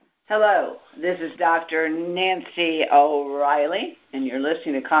Hello, this is Dr. Nancy O'Reilly, and you're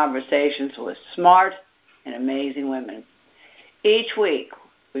listening to Conversations with Smart and Amazing Women. Each week,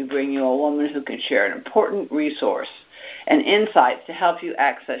 we bring you a woman who can share an important resource and insights to help you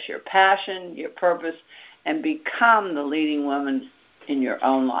access your passion, your purpose, and become the leading woman in your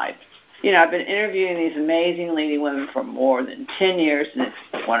own life. You know, I've been interviewing these amazing leading women for more than 10 years, and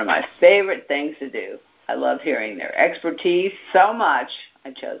it's one of my favorite things to do. I love hearing their expertise so much.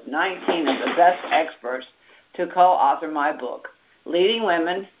 I chose 19 of the best experts to co-author my book, Leading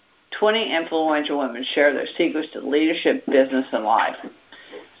Women, 20 Influential Women Share Their Secrets to Leadership, Business, and Life.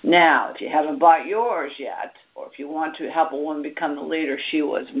 Now, if you haven't bought yours yet, or if you want to help a woman become the leader she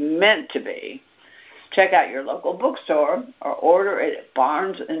was meant to be, check out your local bookstore or order it at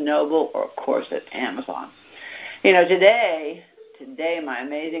Barnes & Noble or, of course, at Amazon. You know, today my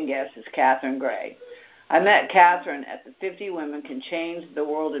amazing guest is Catherine Gray. I met Catherine at the 50 Women Can Change the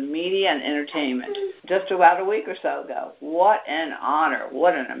World in Media and Entertainment just about a week or so ago. What an honor.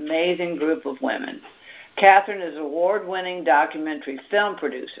 What an amazing group of women. Catherine is an award-winning documentary film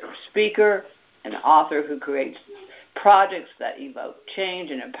producer, speaker, and author who creates projects that evoke change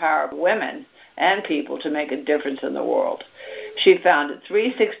and empower women and people to make a difference in the world. She founded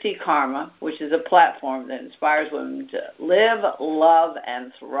 360 Karma, which is a platform that inspires women to live, love,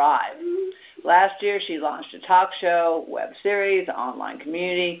 and thrive. Last year, she launched a talk show, web series, online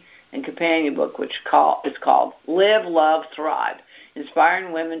community, and companion book, which is called Live, Love, Thrive,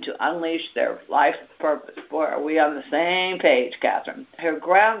 inspiring women to unleash their life purpose. Boy, are we on the same page, Catherine. Her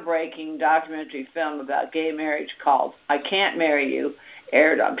groundbreaking documentary film about gay marriage called I Can't Marry You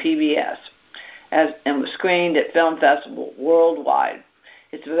aired on PBS and was screened at film festivals worldwide.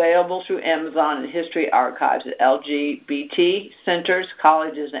 It's available through Amazon and History Archives at LGBT centers,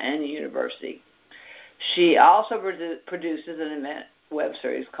 colleges, and university. She also produces an event web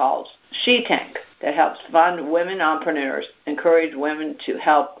series called She Tank that helps fund women entrepreneurs, encourage women to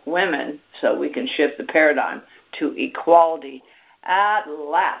help women so we can shift the paradigm to equality at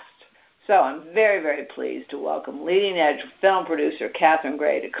last. So I'm very, very pleased to welcome leading-edge film producer Catherine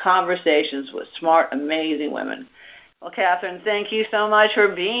Gray to Conversations with Smart, Amazing Women. Well, Catherine, thank you so much for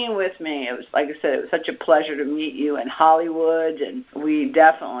being with me. It was, like I said, it was such a pleasure to meet you in Hollywood, and we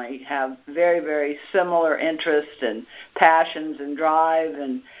definitely have very, very similar interests and passions and drive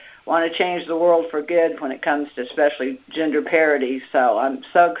and want to change the world for good when it comes to especially gender parity. So I'm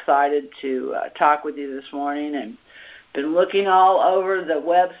so excited to talk with you this morning, and been looking all over the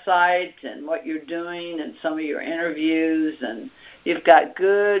website and what you're doing and some of your interviews, and you've got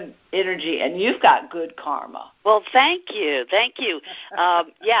good energy and you've got good karma. Well, thank you. The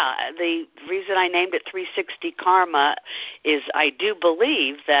reason I named it 360 Karma is I do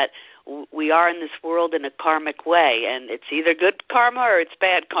believe that we are in this world in a karmic way, and it's either good karma or it's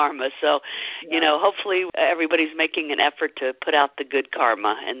bad karma. So, hopefully everybody's making an effort to put out the good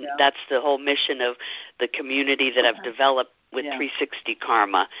karma, and that's the whole mission of the community that I've developed with 360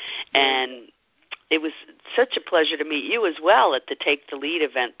 Karma. And it was such a pleasure to meet you as well at the Take the Lead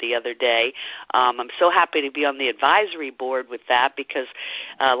event the other day. I'm so happy to be on the advisory board with that because,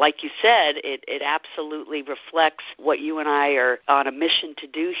 like you said, it absolutely reflects what you and I are on a mission to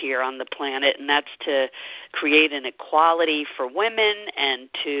do here on the planet, and that's to create an equality for women and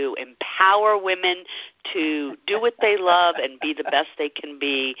to empower women to do what they love and be the best they can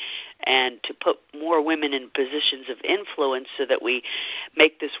be, and to put more women in positions of influence so that we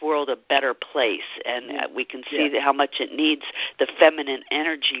make this world a better place. And we can see how much it needs the feminine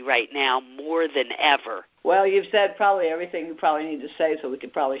energy right now more than ever. Well, you've said probably everything you probably need to say, so we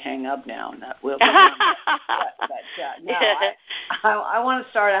could probably hang up now. And that will. I want to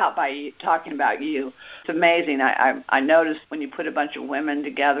start out by talking about you. It's amazing. I noticed when you put a bunch of women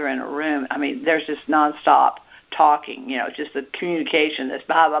together in a room, I mean, there's just nonstop talking, just the communication, this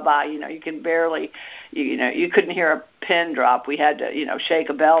blah, blah, blah, you can barely, you couldn't hear a pin drop. We had to, shake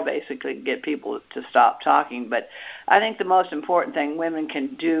a bell basically to get people to stop talking. But I think the most important thing women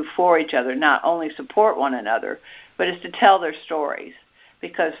can do for each other, not only support one another, but is to tell their stories.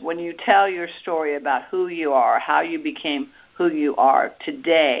 Because when you tell your story about who you are, how you became who you are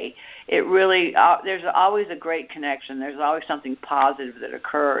today, it really, there's always a great connection. There's always something positive that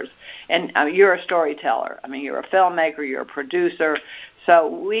occurs. And you're a storyteller. I mean, you're a filmmaker, you're a producer. So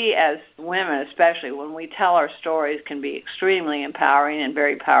we as women, especially when we tell our stories, can be extremely empowering and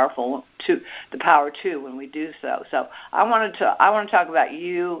very powerful to the power too when we do so. So I want to talk about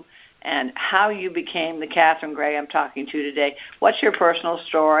you and how you became the Catherine Gray I'm talking to today. What's your personal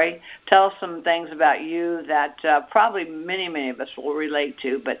story? Tell us some things about you that probably many of us will relate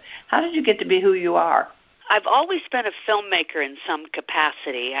to, but how did you get to be who you are? I've always been a filmmaker in some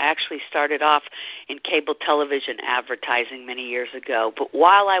capacity. I actually started off in cable television advertising many years ago. But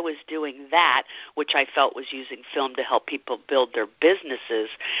while I was doing that, which I felt was using film to help people build their businesses,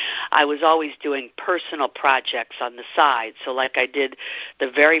 I was always doing personal projects on the side. So like I did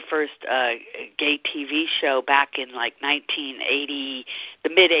the very first gay TV show back in like 1980, the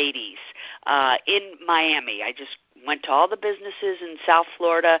mid-'80s, in Miami. I just went to all the businesses in South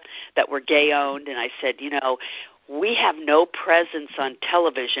Florida that were gay-owned, and I said, we have no presence on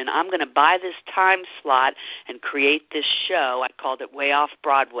television. I'm going to buy this time slot and create this show. I called it Way Off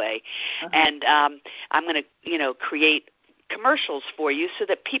Broadway. Uh-huh. And I'm going to, create commercials for you so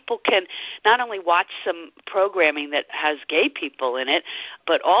that people can not only watch some programming that has gay people in it,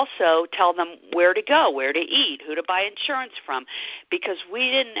 but also tell them where to go, where to eat, who to buy insurance from, because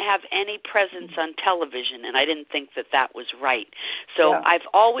we didn't have any presence on television, and I didn't think that was right. So I've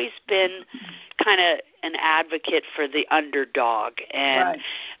always been kind of an advocate for the underdog, and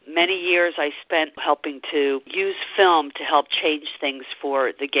many years I spent helping to use film to help change things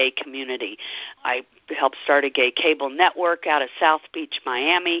for the gay community. I helped start a gay cable network out of South Beach,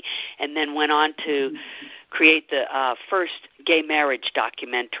 Miami, and then went on to create the first gay marriage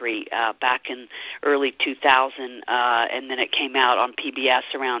documentary back in early 2000, and then it came out on PBS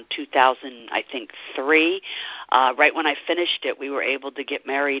around 2003. Right when I finished it, we were able to get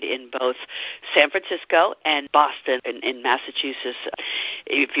married in both San Francisco and Boston in Massachusetts.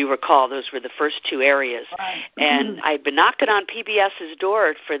 If you recall, those were the first two areas. Right. And I'd been knocking on PBS's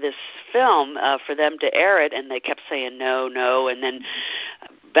door for this film for them to air it, and they kept saying no, and then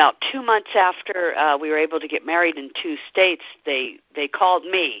about 2 months after we were able to get married in 2 states, they called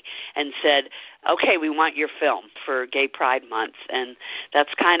me and said, okay, we want your film for Gay Pride Month. And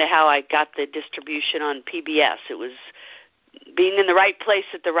that's kind of how I got the distribution on PBS. It was being in the right place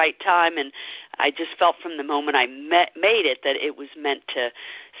at the right time, and I just felt from the moment I made it that it was meant to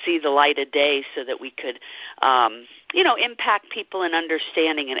see the light of day so that we could, impact people in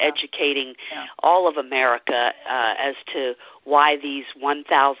understanding and educating all of America as to why these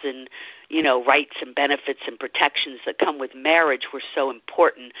 1,000, rights and benefits and protections that come with marriage were so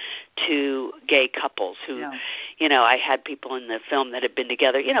important to gay couples who, I had people in the film that had been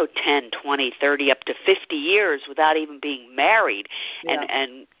together, 10, 20, 30, up to 50 years without even being married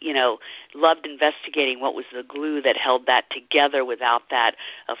and loved investigating what was the glue that held that together without that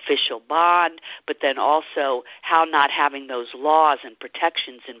official bond, but then also how not having those laws and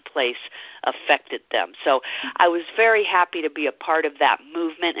protections in place affected them. So I was very happy to be a part of that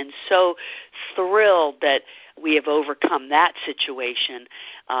movement and so thrilled that we have overcome that situation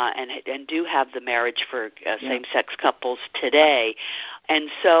and do have the marriage for same-sex couples today. And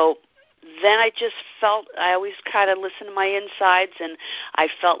so then I just felt, I always kind of listen to my insides, and I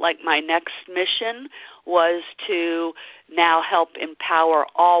felt like my next mission was to now help empower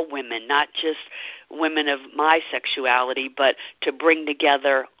all women, not just women of my sexuality, but to bring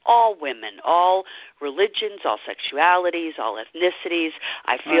together all women, all religions, all sexualities, all ethnicities.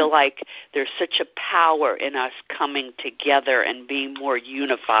 I feel like there's such a power in us coming together and being more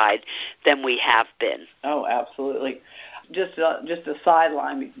unified than we have been. Oh, absolutely. Just a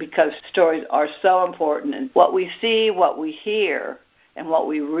sideline, because stories are so important, and what we see, what we hear, and what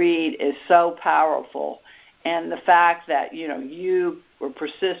we read is so powerful. And the fact that you were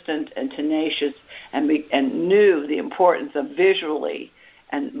persistent and tenacious and knew the importance of visually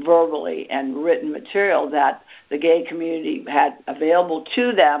and verbally and written material that the gay community had available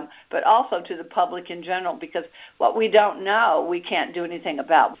to them, but also to the public in general, because what we don't know, we can't do anything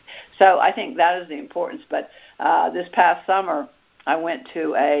about. So I think that is the importance. But this past summer, I went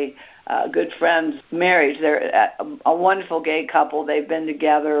to a good friend's marriage. They're a wonderful gay couple. They've been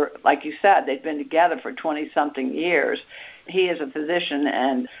together, like you said, they've been together for 20-something years. He is a physician,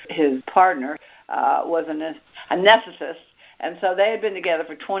 and his partner was an anesthetist. And so they had been together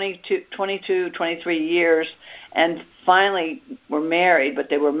for 22, 23 years and finally were married, but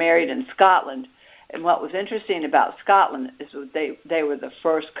they were married in Scotland. And what was interesting about Scotland is they were the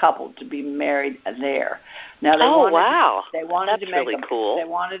first couple to be married there. Now they wanted to make cool. They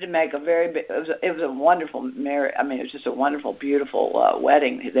wanted to make a very big. It was a wonderful marriage. I mean, it was just a wonderful, beautiful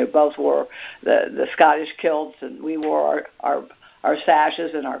wedding. They both wore the Scottish kilts, and we wore our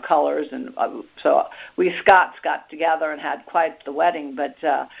sashes and our colors, and so we Scots got together and had quite the wedding. But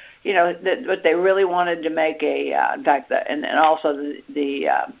but they really wanted to make in fact, and also the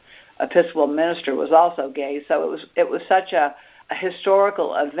Episcopal minister was also gay, so it was such a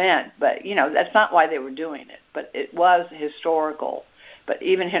historical event. But that's not why they were doing it, but it was historical but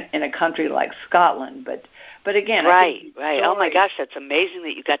even in a country like Scotland. But again, right. Stories, Oh my gosh, that's amazing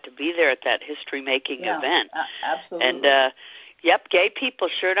that you got to be there at that history-making event. Absolutely. And yep, gay people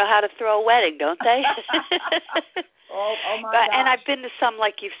sure know how to throw a wedding, don't they? Oh my gosh. And I've been to some,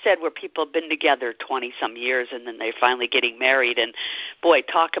 like you've said, where people have been together 20-some years, and then they're finally getting married. And, boy,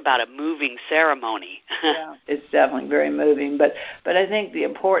 talk about a moving ceremony. Yeah, it's definitely very moving. But I think the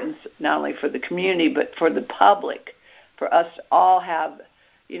importance, not only for the community, but for the public, for us to all have,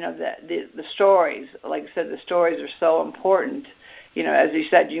 the stories. Like I said, the stories are so important. As you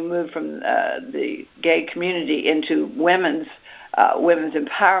said, you moved from the gay community into women's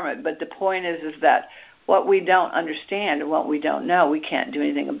empowerment. But the point is that what we don't understand and what we don't know, we can't do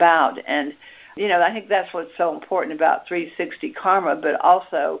anything about. And, I think that's what's so important about 360 Karma, but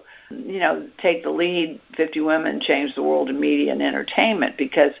also, take the lead, 50 Women Change the World in Media and Entertainment,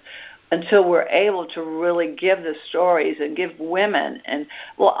 because until we're able to really give the stories and give women and,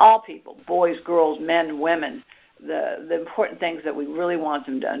 all people, boys, girls, men, women, the important things that we really want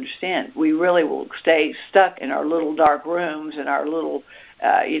them to understand, we really will stay stuck in our little dark rooms and our little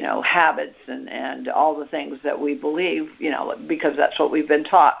habits and all the things that we believe, because that's what we've been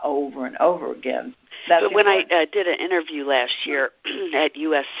taught over and over again. But when I did an interview last year at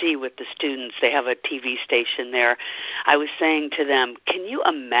USC with the students, they have a TV station there, I was saying to them, can you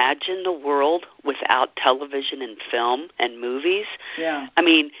imagine the world without television and film and movies? Yeah. I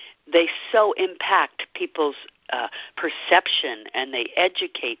mean, they so impact people's perception, and they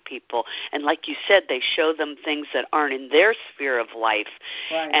educate people. And like you said, they show them things that aren't in their sphere of life.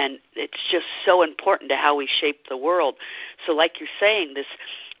 Right. And it's just so important to how we shape the world. So like you're saying, this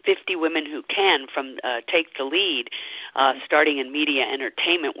 50 Women Who Can from Take the Lead, starting in media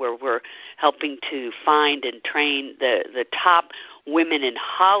entertainment, where we're helping to find and train the top women in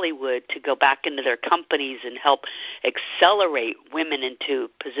Hollywood to go back into their companies and help accelerate women into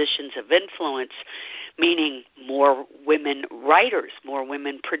positions of influence, meaning more women writers, more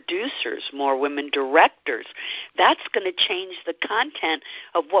women producers, more women directors. That's going to change the content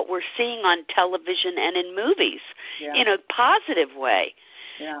of what we're seeing on television and in movies in a positive way.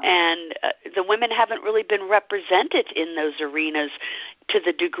 Yeah. And the women haven't really been represented in those arenas to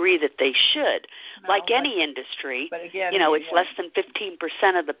the degree that they should. Any industry, but again, it's less than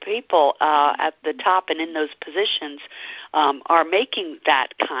 15% of the people at the top and in those positions are making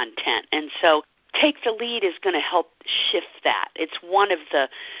that content. And so Take the Lead is going to help shift that. It's one of the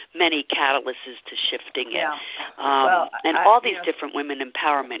many catalysts to shifting it. Yeah. All these different women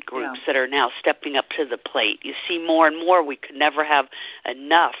empowerment groups that are now stepping up to the plate. You see more and more. We could never have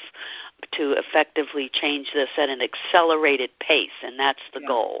enough to effectively change this at an accelerated pace, and that's the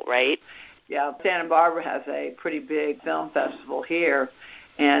goal, right? Yeah, Santa Barbara has a pretty big film festival here,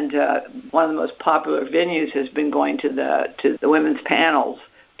 and one of the most popular venues has been going to the women's panels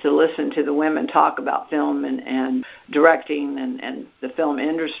to listen to the women talk about film and directing and the film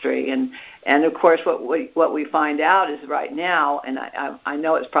industry. And of course, what we find out is right now, and I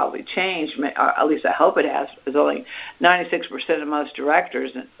know it's probably changed, or at least I hope it has, is only 96% of most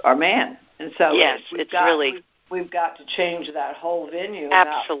directors are men. And so we've got to change that whole venue.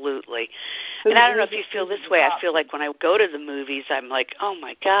 Absolutely. And I don't know if you feel this way. I feel like when I go to the movies, I'm like, oh,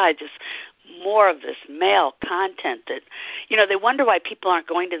 my God, just more of this male content that, they wonder why people aren't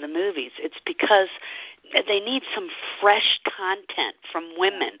going to the movies. It's because they need some fresh content from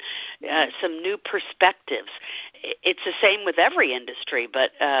women, some new perspectives. It's the same with every industry,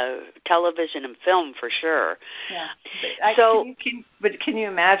 but television and film for sure. Yeah. But can you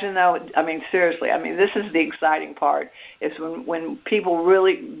imagine, though? I mean, seriously. I mean, this is the exciting part. Is when people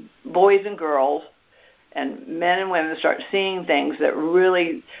really, boys and girls, and men and women start seeing things that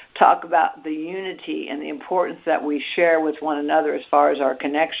really talk about the unity and the importance that we share with one another as far as our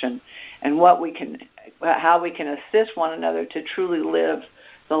connection and how we can assist one another to truly live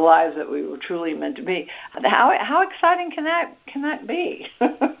the lives that we were truly meant to be. How exciting can that be?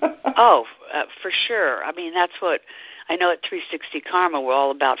 For sure. I mean, that's what I know at 360 Karma. We're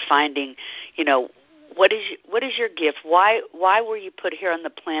all about finding, what is your gift? Why were you put here on the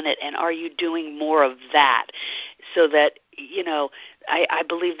planet, and are you doing more of that so that, I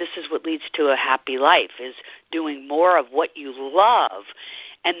believe this is what leads to a happy life, is doing more of what you love,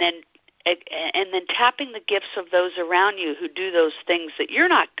 and then tapping the gifts of those around you who do those things that you're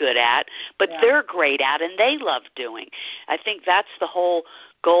not good at, but they're great at and they love doing. I think that's the whole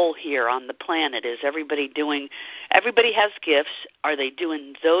goal here on the planet, is everybody has gifts. Are they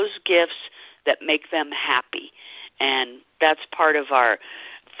doing those gifts that make them happy? And that's part of our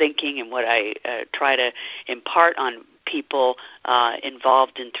thinking and what I try to impart on people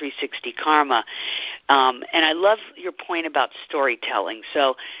involved in 360 Karma. And I love your point about storytelling.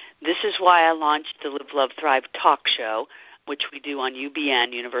 So this is why I launched the Live, Love, Thrive talk show, which we do on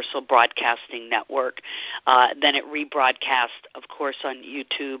UBN, Universal Broadcasting Network. Then it rebroadcasts, of course, on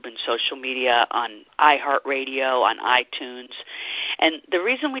YouTube and social media, on iHeartRadio, on iTunes. And the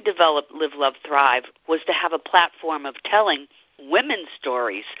reason we developed Live, Love, Thrive was to have a platform of telling women's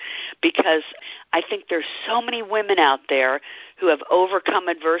stories, because I think there's so many women out there who have overcome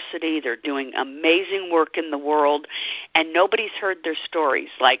adversity. They're doing amazing work in the world, and nobody's heard their stories.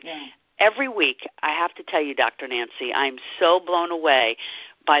 Every week, I have to tell you, Dr. Nancy, I'm so blown away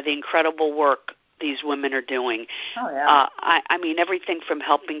by the incredible work these women are doing. Oh, yeah. I mean, everything from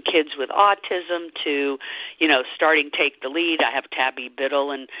helping kids with autism to, starting Take the Lead. I have Tabby Biddle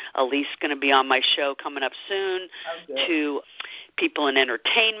and Elise going to be on my show coming up soon, to people in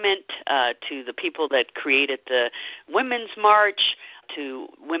entertainment, to the people that created the Women's March, to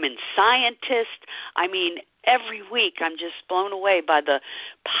women scientists. I mean, every week I'm just blown away by the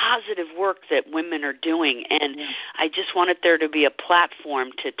positive work that women are doing, and I just wanted there to be a platform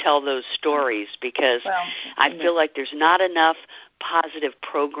to tell those stories, because I feel like there's not enough positive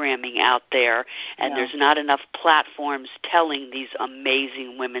programming out there, and there's not enough platforms telling these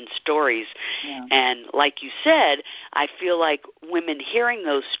amazing women's stories. And like you said, I feel like women hearing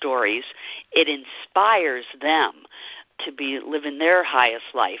those stories, it inspires them to be living their highest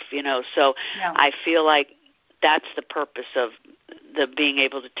life, So I feel like that's the purpose of the being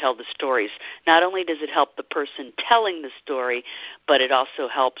able to tell the stories. Not only does it help the person telling the story, but it also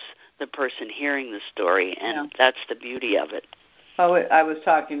helps the person hearing the story, and that's the beauty of it. Oh, I was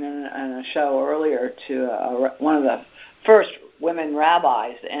talking in a show earlier to one of the first women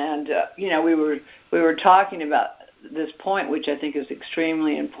rabbis, and we were talking about this point, which I think is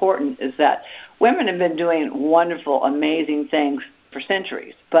extremely important, is that women have been doing wonderful, amazing things for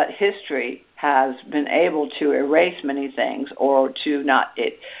centuries, but history has been able to erase many things, or to not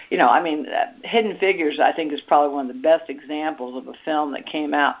Hidden Figures, I think, is probably one of the best examples of a film that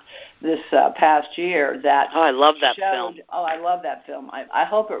came out this past year. I love that film. Oh, I love that film. I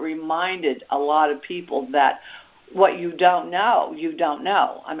hope it reminded a lot of people that what you don't know, you don't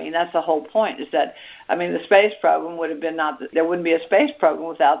know. I mean, that's the whole point, is that, the space program would have been there wouldn't be a space program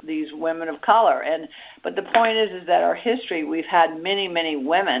without these women of color. But the point is that our history, we've had many, many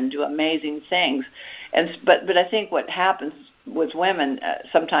women do amazing things. But I think what happens with women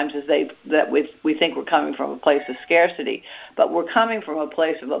sometimes is that we think we're coming from a place of scarcity, but we're coming from a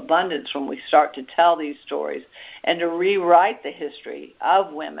place of abundance when we start to tell these stories and to rewrite the history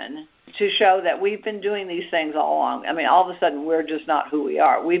of women, to show that we've been doing these things all along. I mean, all of a sudden, we're just not who we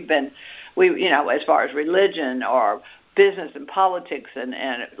are. As far as religion or business and politics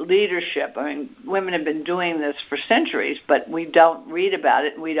and leadership, women have been doing this for centuries, but we don't read about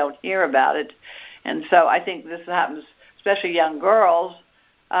it and we don't hear about it. And so I think this happens, especially young girls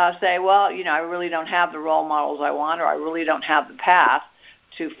say, well, I really don't have the role models I want, or I really don't have the path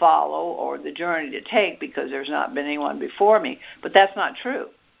to follow or the journey to take because there's not been anyone before me. But that's not true.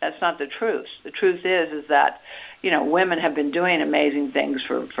 That's not the truth. The truth is that, women have been doing amazing things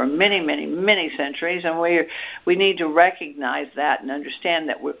for many, many, many centuries, and we need to recognize that and understand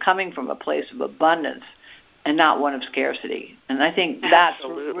that we're coming from a place of abundance and not one of scarcity. And I think that's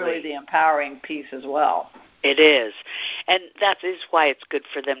really the empowering piece as well. It is. And that is why it's good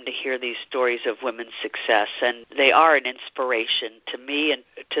for them to hear these stories of women's success. And they are an inspiration to me and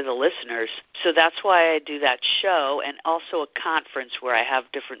to the listeners. So that's why I do that show, and also a conference where I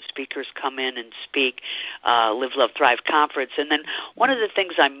have different speakers come in and speak, Live, Love, Thrive conference. And then one of the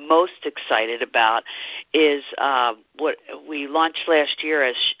things I'm most excited about is what we launched last year,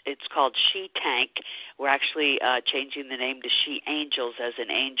 as it's called She Tank. We're actually changing the name to She Angels, as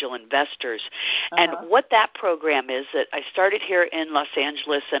in angel investors. And what that program is, that I started here in Los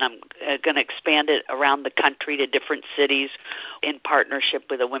Angeles, and I'm going to expand it around the country to different cities in partnership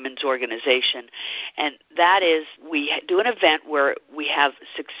with a women's organization. And that is, we do an event where we have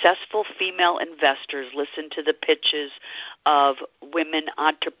successful female investors listen to the pitches of women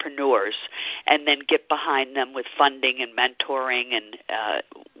entrepreneurs and then get behind them with funding and mentoring and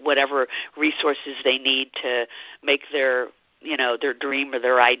whatever resources they need to make their dream or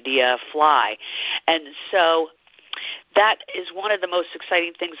their idea fly. And so that is one of the most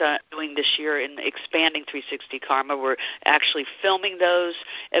exciting things I'm doing this year in expanding 360 Karma. We're actually filming those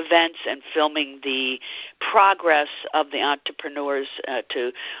events and filming the progress of the entrepreneurs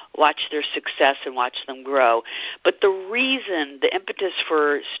to watch their success and watch them grow. But the impetus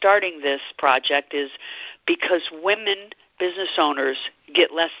for starting this project is because women business owners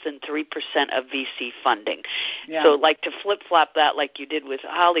get less than 3% of VC funding. Yeah. So like to flip-flop that like you did with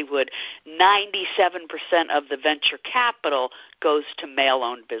Hollywood, 97% of the venture capital goes to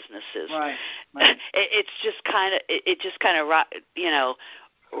male-owned businesses. Right. It just kind of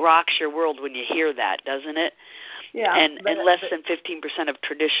rocks your world when you hear that, doesn't it? Yeah, and less than 15% of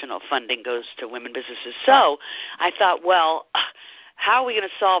traditional funding goes to women businesses. So I thought, well, how are we going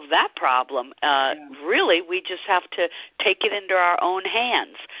to solve that problem? Really, we just have to take it into our own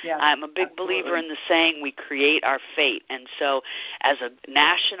hands. Yeah, I'm a big believer in the saying, we create our fate. And so as a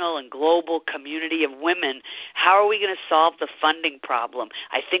national and global community of women, how are we going to solve the funding problem?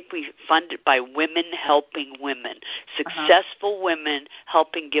 I think we fund it by women helping women, successful women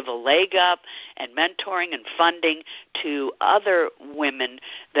helping give a leg up and mentoring and funding to other women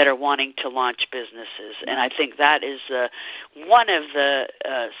that are wanting to launch businesses. And I think that is one of the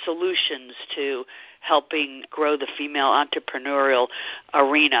solutions to helping grow the female entrepreneurial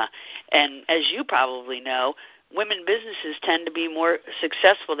arena. And as you probably know, women businesses tend to be more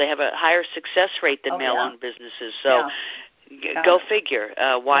successful. They have a higher success rate than male-owned businesses. So go figure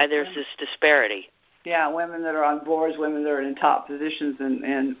why there's this disparity. Yeah, women that are on boards, women that are in top positions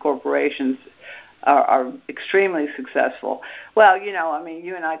in corporations are extremely successful. Well, you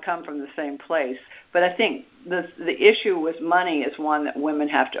and I come from the same place, but I think the issue with money is one that women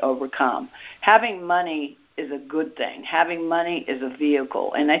have to overcome. Having money is a good thing. Having money is a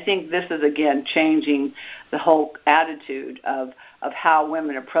vehicle, and I think this is, again, changing the whole attitude of how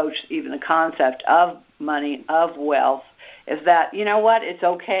women approach even the concept of money, of wealth, is that, you know what, it's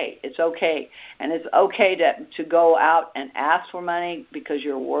okay. It's okay. And it's okay to go out and ask for money because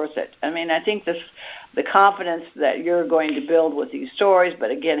you're worth it. I mean, I think the confidence that you're going to build with these stories,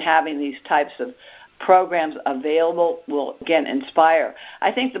 but again, having these types of programs available will, again, inspire.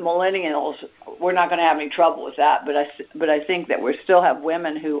 I think the millennials, we're not going to have any trouble with that, but I think that we still have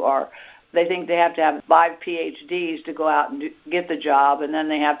women who they think they have to have 5 PhDs to go out and get the job, and then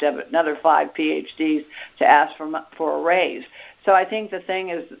they have to have another 5 PhDs to ask for a raise. So I think the thing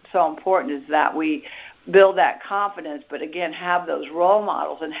is so important is that we build that confidence, but again, have those role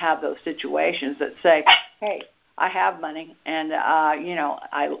models and have those situations that say, hey, I have money, and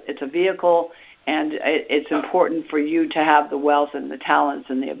it's a vehicle, and it's important for you to have the wealth and the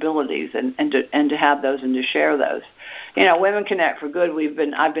talents and the abilities, and to have those and to share those. Women Connect for Good.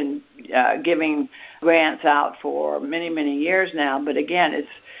 I've been giving grants out for many, many years now. But again,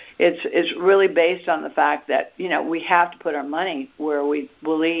 it's really based on the fact that we have to put our money where we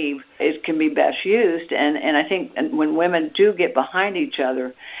believe it can be best used. And I think when women do get behind each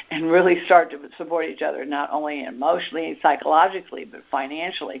other and really start to support each other, not only emotionally and psychologically, but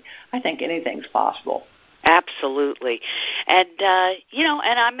financially, I think anything's possible. Absolutely. And,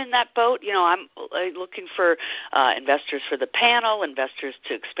 and I'm in that boat. I'm looking for investors for the panel, investors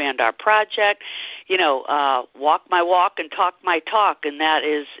to expand our project, walk my walk and talk my talk. And that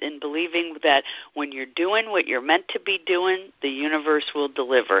is in believing that when you're doing what you're meant to be doing, the universe will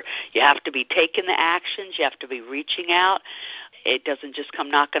deliver. You have to be taking the actions. You have to be reaching out. It doesn't just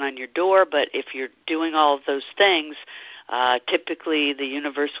come knocking on your door, but if you're doing all of those things, typically the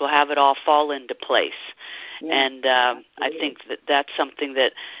universe will have it all fall into place. Yeah, and I think that's something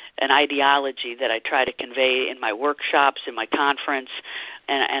an ideology that I try to convey in my workshops, in my conference,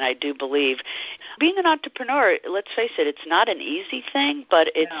 and I do believe. Being an entrepreneur, let's face it, it's not an easy thing, but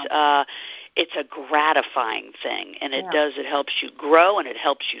it's a gratifying thing, and it helps you grow, and it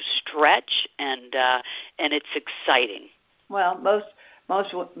helps you stretch, and it's exciting. Well,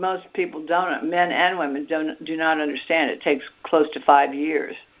 most people don't, men and women do not understand. It takes close to 5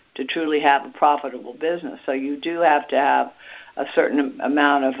 years to truly have a profitable business. So you do have to have a certain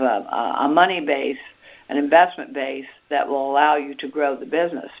amount of a money base, an investment base that will allow you to grow the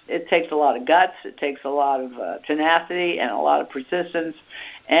business. It takes a lot of guts. It takes a lot of tenacity and a lot of persistence,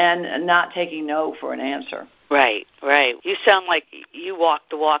 and not taking no for an answer. Right. You sound like you walk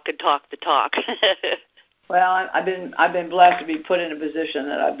the walk and talk the talk. Well, I've been blessed to be put in a position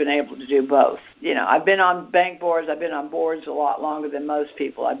that I've been able to do both. I've been on bank boards. I've been on boards a lot longer than most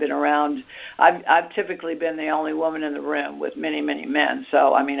people. I've been around. I've typically been the only woman in the room with many, many men.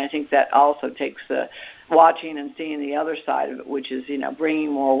 So, I think that also takes watching and seeing the other side of it, which is,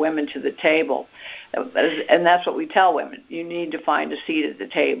 bringing more women to the table. And that's what we tell women. You need to find a seat at the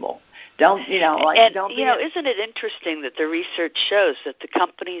table. Isn't it interesting that the research shows that the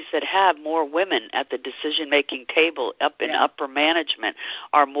companies that have more women at the decision-making table up in upper management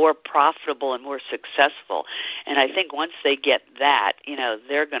are more profitable and more successful. And I think once they get that,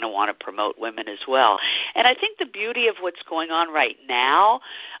 they're going to want to promote women as well. And I think the beauty of what's going on right now,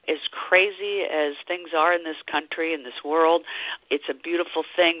 as crazy as things are in this country, in this world, it's a beautiful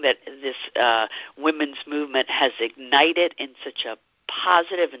thing that this women's movement has ignited in such a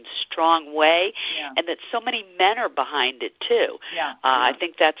positive and strong way, and that so many men are behind it too. I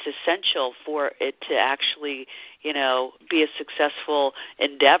think that's essential for it to actually, be a successful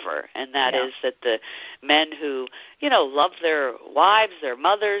endeavor, and that is that the men who, love their wives, their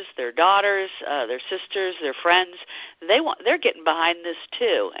mothers, their daughters, their sisters, their friends, they're getting behind this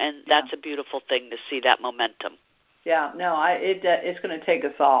too, and that's a beautiful thing to see that momentum. Yeah, no, it's going to take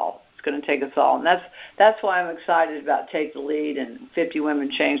us all. It's going to take us all, and that's why I'm excited about Take the Lead and 50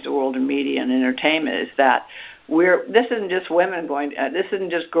 Women Change the World in Media and Entertainment. Is that this isn't just women this isn't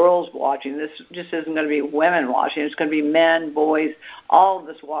just girls watching. This just isn't going to be women watching. It's going to be men, boys, all of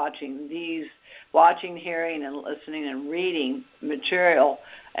us watching, hearing, and listening and reading material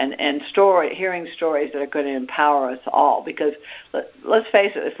and hearing stories that are going to empower us all. Because let's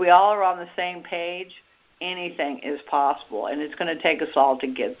face it, if we all are on the same page, anything is possible, and it's going to take us all to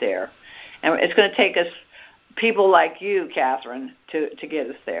get there. And it's going to take us, people like you, Catherine, to get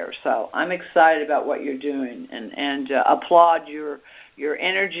us there. So I'm excited about what you're doing and applaud your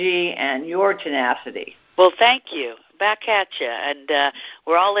energy and your tenacity. Well, thank you. Back at you. And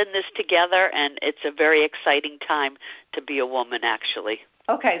we're all in this together, and it's a very exciting time to be a woman, actually.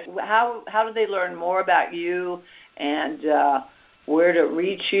 Okay, so how do they learn more about you and where to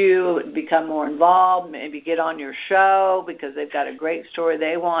reach you, become more involved, maybe get on your show because they've got a great story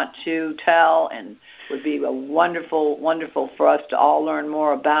they want to tell and would be a wonderful for us to all learn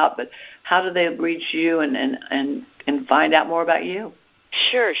more about. But how do they reach you and find out more about you?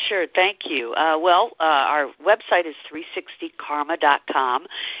 Sure. Thank you. Our website is 360karma.com.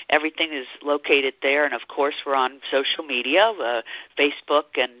 Everything is located there, and of course we're on social media,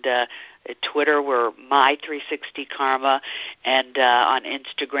 Facebook and Twitter, we're My360Karma, and on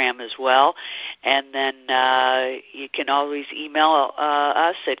Instagram as well. And then you can always email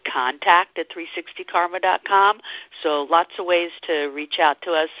us at contact@360karma.com. So lots of ways to reach out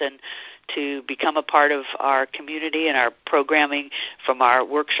to us and to become a part of our community and our programming, from our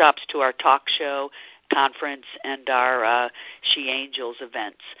workshops to our talk show, conference, and our She Angels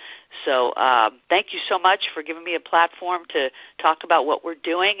events. So thank you so much for giving me a platform to talk about what we're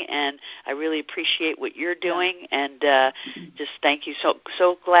doing, and I really appreciate what you're doing, and just thank you. So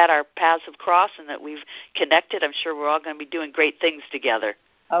glad our paths have crossed and that we've connected. I'm sure we're all going to be doing great things together.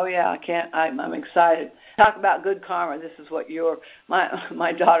 Oh, yeah, I'm excited. Talk about good karma. This is what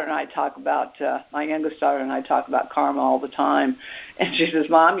my daughter and I talk about, my youngest daughter and I talk about karma all the time. And she says,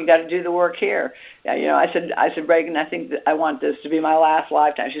 Mom, you got to do the work here. Yeah, I said, Reagan, I think that I want this to be my last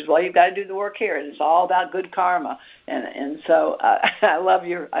lifetime. She says, well, you've got to do the work here. It's all about good karma. And so I love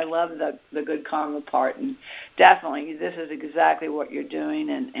the good karma part. And definitely, this is exactly what you're doing.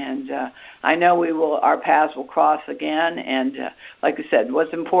 And I know our paths will cross again. And like I said,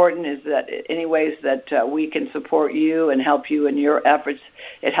 what's important is that any ways that we can support you and help you in your efforts,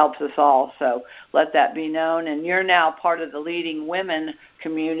 it helps us all. So let that be known. And you're now part of the Leading Women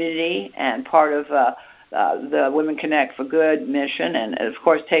community and part of the Women Connect for Good mission, and of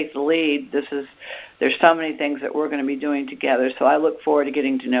course Take the Lead. There's so many things that we're going to be doing together. So I look forward to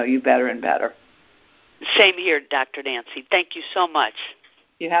getting to know you better and better. Same here, Dr. Nancy. Thank you so much.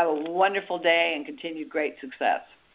 You have a wonderful day and continued great success.